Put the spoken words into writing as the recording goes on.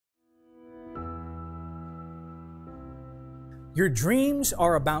Your dreams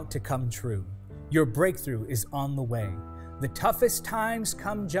are about to come true. Your breakthrough is on the way. The toughest times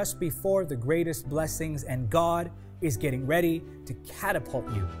come just before the greatest blessings, and God is getting ready to catapult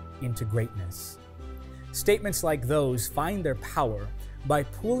you into greatness. Statements like those find their power by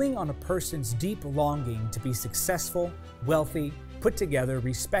pulling on a person's deep longing to be successful, wealthy, put together,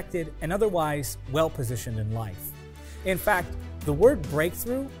 respected, and otherwise well-positioned in life. In fact, the word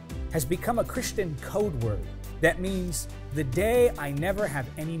breakthrough has become a Christian code word that means the day I never have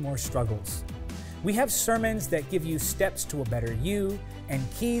any more struggles. We have sermons that give you steps to a better you and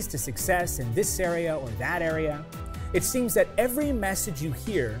keys to success in this area or that area. It seems that every message you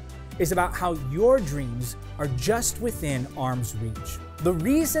hear is about how your dreams are just within arm's reach. The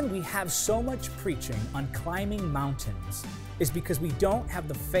reason we have so much preaching on climbing mountains is because we don't have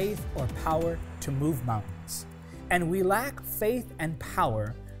the faith or power to move mountains. And we lack faith and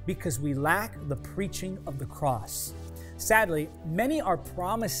power because we lack the preaching of the cross. Sadly, many are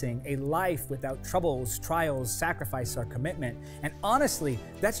promising a life without troubles, trials, sacrifice, or commitment. And honestly,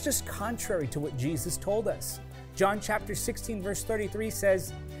 that's just contrary to what Jesus told us. John chapter 16, verse 33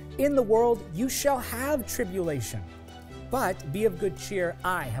 says, "In the world you shall have tribulation, but be of good cheer,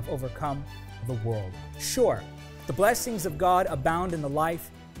 I have overcome the world." Sure, the blessings of God abound in the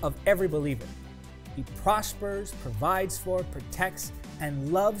life of every believer. He prospers, provides for, protects,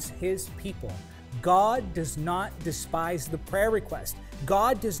 and loves His people. God does not despise the prayer request.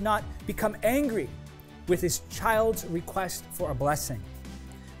 God does not become angry with His child's request for a blessing.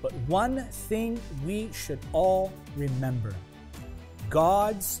 But one thing we should all remember: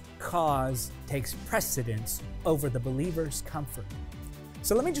 God's cause takes precedence over the believer's comfort.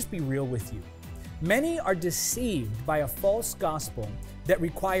 So let me just be real with you. Many are deceived by a false gospel that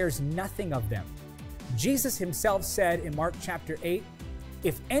requires nothing of them. Jesus Himself said in Mark chapter 8,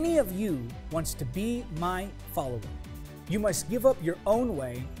 "If any of you wants to be my follower, you must give up your own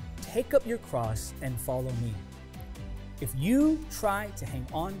way, take up your cross, and follow me." If you try to hang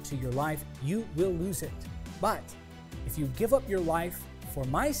on to your life, you will lose it. But if you give up your life for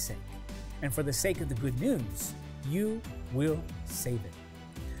my sake and for the sake of the good news, you will save it.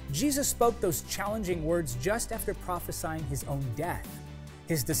 Jesus spoke those challenging words just after prophesying His own death.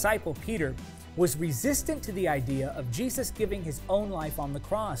 His disciple Peter was resistant to the idea of Jesus giving His own life on the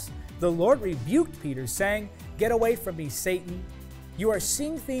cross. The Lord rebuked Peter, saying, "Get away from me, Satan. You are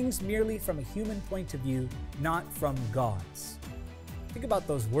seeing things merely from a human point of view, not from God's." Think about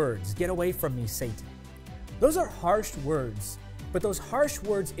those words, "Get away from me, Satan." Those are harsh words, but those harsh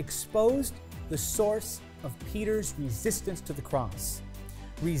words exposed the source of Peter's resistance to the cross.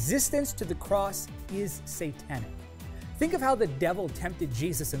 Resistance to the cross is satanic. Think of how the devil tempted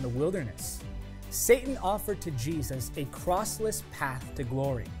Jesus in the wilderness. Satan offered to Jesus a crossless path to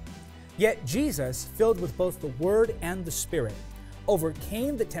glory. Yet Jesus, filled with both the Word and the Spirit,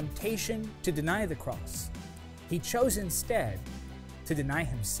 overcame the temptation to deny the cross. He chose instead to deny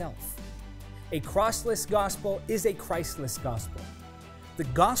Himself. A crossless gospel is a Christless gospel. The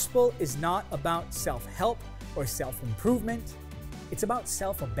gospel is not about self-help or self-improvement. It's about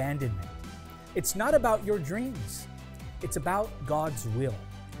self-abandonment. It's not about your dreams. It's about God's will.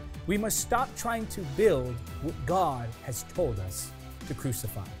 We must stop trying to build what God has told us to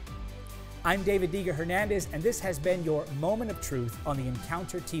crucify. I'm Diga Hernandez, and this has been your Moment of Truth on the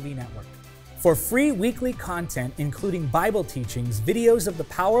Encounter TV network. For free weekly content, including Bible teachings, videos of the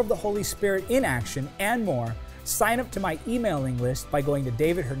power of the Holy Spirit in action, and more, sign up to my emailing list by going to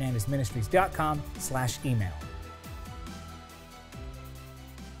davidhernandezministries.com/email.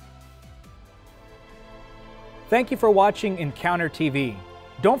 Thank you for watching Encounter TV.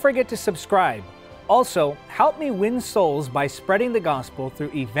 Don't forget to subscribe. Also, help me win souls by spreading the gospel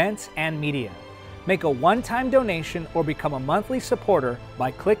through events and media. Make a one-time donation or become a monthly supporter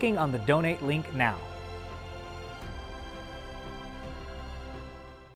by clicking on the donate link now.